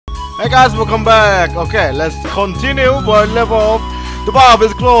Hey guys, welcome back. Okay, let's continue one level up. The bar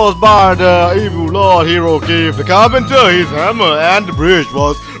is closed by the evil Lord Hero gave the carpenter his hammer and the bridge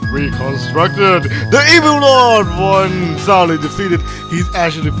was reconstructed. The evil Lord once soundly defeated. He's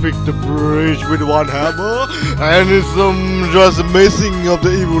actually fixed the bridge with one hammer and it's just amazing of the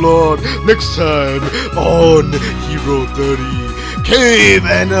evil Lord. Next time on Hero 30 Cave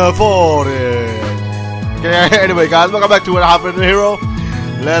and Forest. Okay, anyway guys, welcome back to what happened to Hero.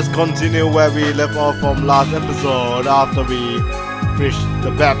 Let's continue where we left off from last episode after we finished the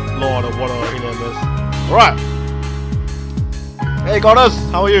bad lord of water in this. Alright. Hey Goddess,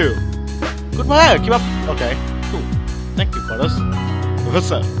 how are you? Good work, keep up. Okay, cool. Thank you, Goddess.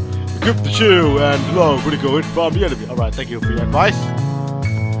 Professor, equip the shield and blow critical hit from the enemy. Alright, thank you for your advice.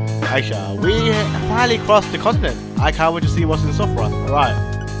 Aisha, we finally crossed the continent. I can't wait to see what's in store for us. Alright.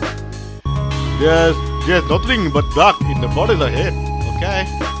 There's nothing but dark in the bodies ahead. Okay.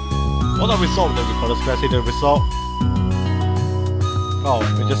 What are the result then? Because let's see the result. Oh,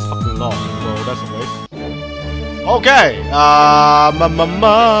 we just fucking lost. So that's a waste. Okay.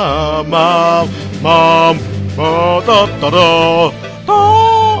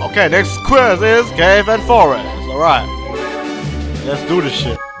 Okay, next quest is Cave and Forest. Alright. Let's do this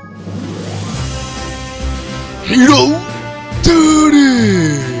shit. Hero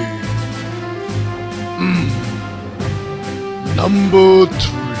 30! Number 3.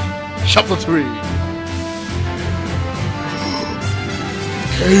 Chapter 3.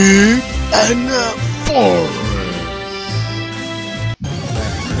 Cave and Forest.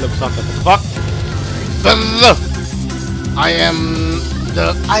 Looks like what the fuck? I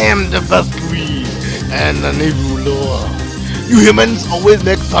am the best queen and an evil lord. You humans always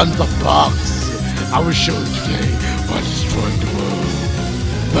make sons of bugs. I will show you today what is destroying the world.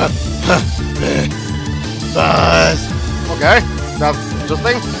 Okay, that's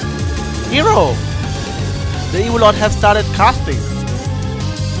interesting. Hero! The evil lord has started casting.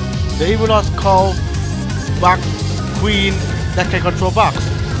 The evil lord is called Bug Queen that can control bugs.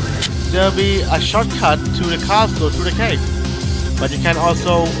 There'll be a shortcut to the castle through the cave. But you can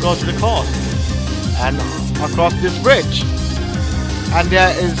also go to the coast and across this bridge. And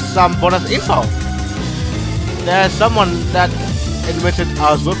there is some bonus info. There's someone that invented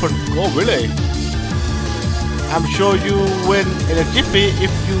our weapon. Oh really? I'm sure you win in a jiffy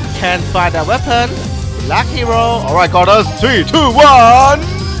if you can find a weapon. Good luck, Hero. Alright, Goddess. 3, 2, 1,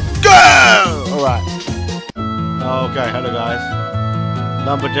 go! Alright. Okay, hello guys.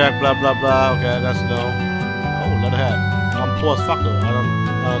 Lumberjack, blah blah blah. Okay, that's no. Oh, leatherhead. I'm poor as fuck though. I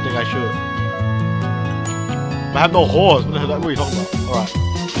don't think I should. I have no horse. What are you talking about? Alright.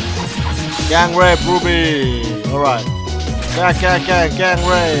 Gang rape, Ruby. Alright. Gang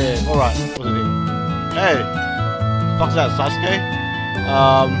rape. Alright. What's it here? Hey. Fuck's that, Sasuke?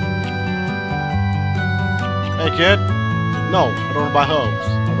 Hey kid? No, I don't want to buy herbs. I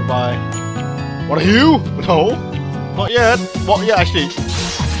want to buy... What are you? No, not yet. Well, yeah, actually.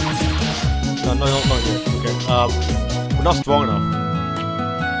 No, not yet. Okay. We're not strong enough.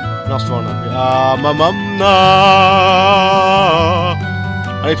 Not strong enough.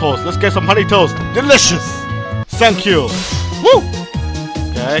 Honey toast. Let's get some honey toast. Delicious. Thank you. Woo.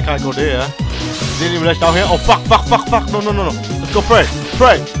 Okay, can't go there. Didn't even let down here. Oh fuck. No. Let's go pray.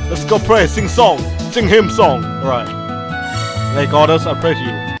 Let's go pray. Sing song. Sing hymn song. Alright. Hey Goddess, I pray to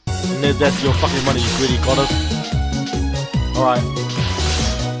you. And that's your fucking money, you greedy Goddess. Alright.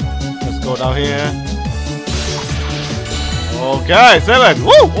 Let's go down here. Okay, 7.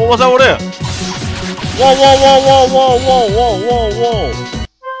 Woo! What was that over there? Whoa.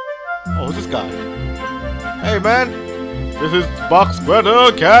 Oh, who's this guy? Hey man. This is Bug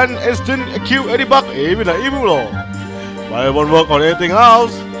Spreader, can instant kill any bug, even an evil lord. But it won't work on anything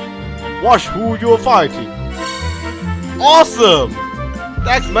else. Watch who you're fighting. Awesome!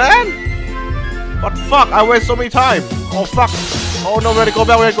 Thanks man! What the fuck, I wasted so many time. Oh fuck. Oh no, we have to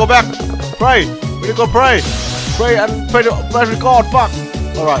go back. Pray. We have to go pray. Pray and pray to God, fuck.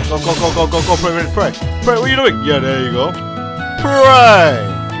 Alright, go, pray. Pray, what are you doing? Yeah, there you go. Pray!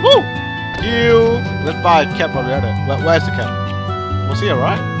 Woo! You. Let's buy a cap over there. Where's the cap? What's here,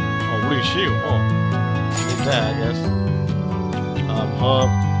 right? Oh, wooden shield. Oh, need that, I guess. Herb. I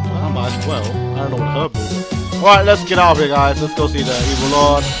might as well. I don't know what herb is. Alright, let's get out of here, guys. Let's go see the evil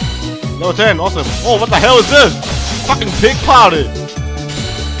lord. Level 10, awesome. Oh, what the hell is this? Fucking pig party.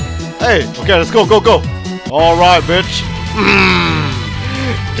 Hey, okay, let's go. Alright, bitch.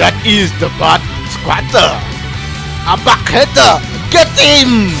 That is the button squatter. A buckheader. Get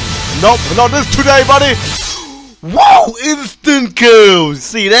him! Nope, not this today, buddy! Whoa! Instant kill!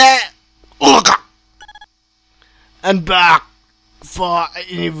 See that? And back! for an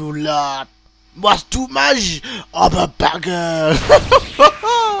evil lord was too much of a bugger.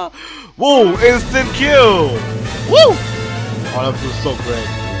 Woo! Instant kill! Woo! Oh, that feels so great.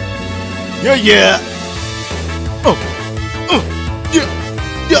 Yeah, yeah!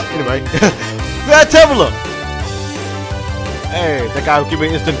 Yeah! Anyway, let's have a look! Hey, that guy who gave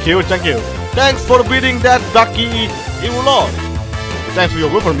me instant kill, thank you. Thanks for beating that lucky evil lord. Thanks for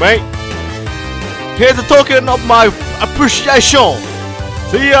your weapon, mate. Here's a token of my appreciation.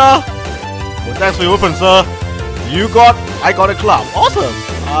 See ya! Well, thanks for your weapon, sir. I got a club. Awesome!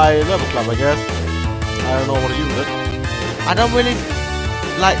 I love a club, I guess. I don't know what to use it. I don't really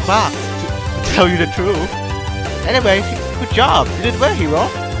like bats, to tell you the truth. Anyway, good job. You did well, hero.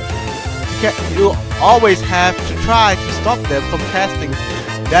 You always have to try to stop them from casting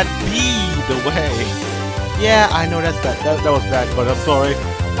that be the way. Yeah, I know that's bad. That was bad, but I'm sorry.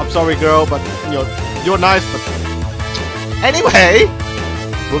 I'm sorry, girl, but you're nice, but anyway,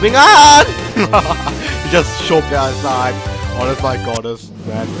 moving on. You just shook outside. Oh, that's my goddess,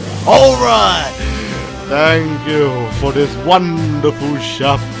 man. All right. Thank you for this wonderful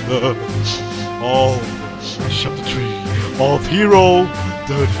chapter. Oh, chapter 3 of Hero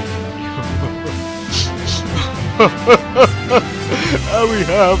 30. And we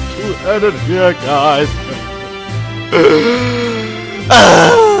have to end it here, guys.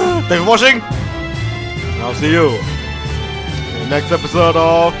 Thanks for watching. I'll see you in the next episode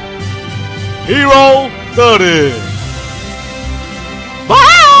of Hero 30.